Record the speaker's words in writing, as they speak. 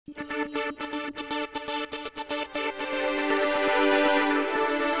The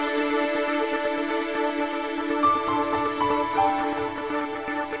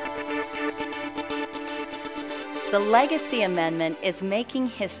Legacy Amendment is making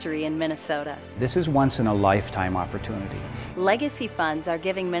history in Minnesota. This is once-in-a-lifetime opportunity. Legacy funds are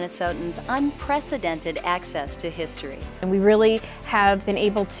giving Minnesotans unprecedented access to history. And we really have been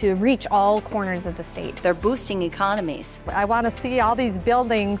able to reach all corners of the state. They're boosting economies. I want to see all these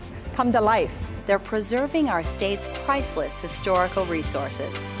buildings come to life. They're preserving our state's priceless historical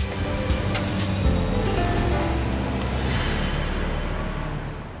resources.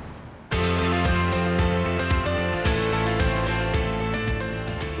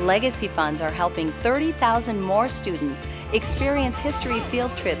 Legacy funds are helping 30,000 more students experience history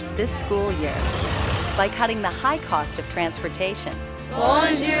field trips this school year by cutting the high cost of transportation.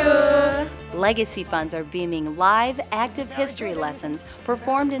 Bonjour! Legacy funds are beaming live, active history lessons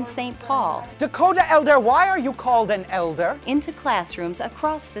performed in St. Paul Dakota Elder, why are you called an elder? into classrooms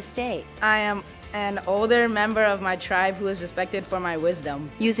across the state. I am an older member of my tribe who is respected for my wisdom.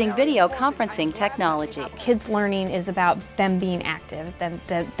 Using video conferencing technology. Kids learning is about them being active,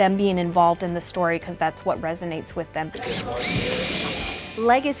 them being involved in the story, because that's what resonates with them.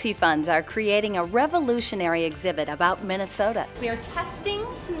 Legacy funds are creating a revolutionary exhibit about Minnesota, We are testing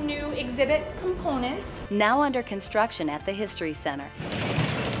some new exhibit components. now under construction at the History Center.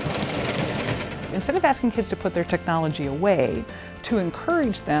 Instead of asking kids to put their technology away, to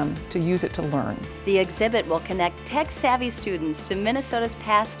encourage them to use it to learn. The exhibit will connect tech-savvy students to Minnesota's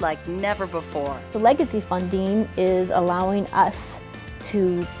past like never before. The legacy funding is allowing us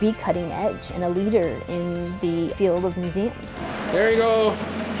to be cutting edge and a leader in the field of museums. There you go.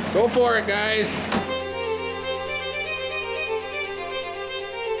 Go for it, guys.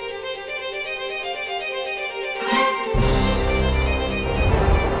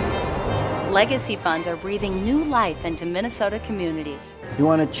 Legacy funds are breathing new life into Minnesota communities. You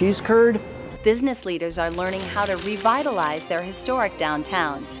want a cheese curd? Business leaders are learning how to revitalize their historic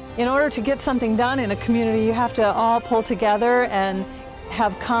downtowns. In order to get something done in a community, you have to all pull together and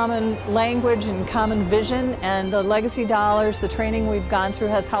have common language and common vision, and the legacy dollars, the training we've gone through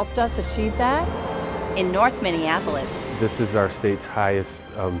has helped us achieve that. In North Minneapolis, This is our state's highest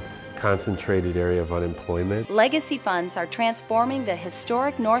concentrated area of unemployment. legacy funds are transforming the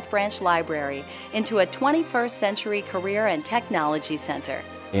historic North Branch Library into a 21st century career and technology center.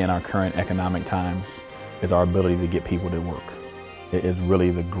 In our current economic times is our ability to get people to work. It is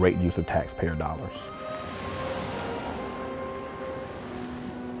really the great use of taxpayer dollars.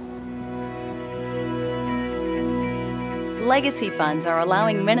 Legacy funds are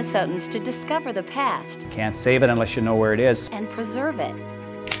allowing Minnesotans to discover the past Can't save it unless you know where it is. and preserve it.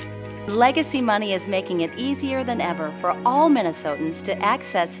 Legacy money is making it easier than ever for all Minnesotans to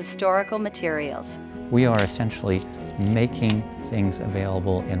access historical materials. We are essentially making things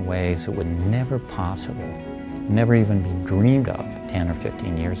available in ways that would never possible, never even be dreamed of 10 or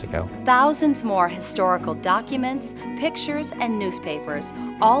 15 years ago. Thousands more historical documents, pictures, and newspapers,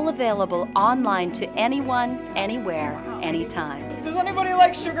 all available online to anyone, anywhere, anytime. Does anybody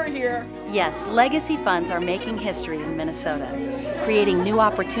like sugar here? Yes, legacy funds are making history in Minnesota, creating new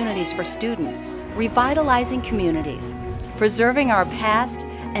opportunities for students, revitalizing communities, preserving our past,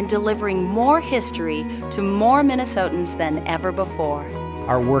 and delivering more history to more Minnesotans than ever before.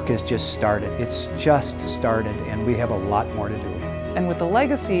 Our work has just started. It's just started, and we have a lot more to do. And with the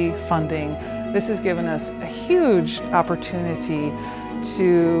legacy funding, this has given us a huge opportunity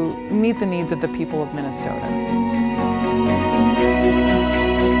to meet the needs of the people of Minnesota.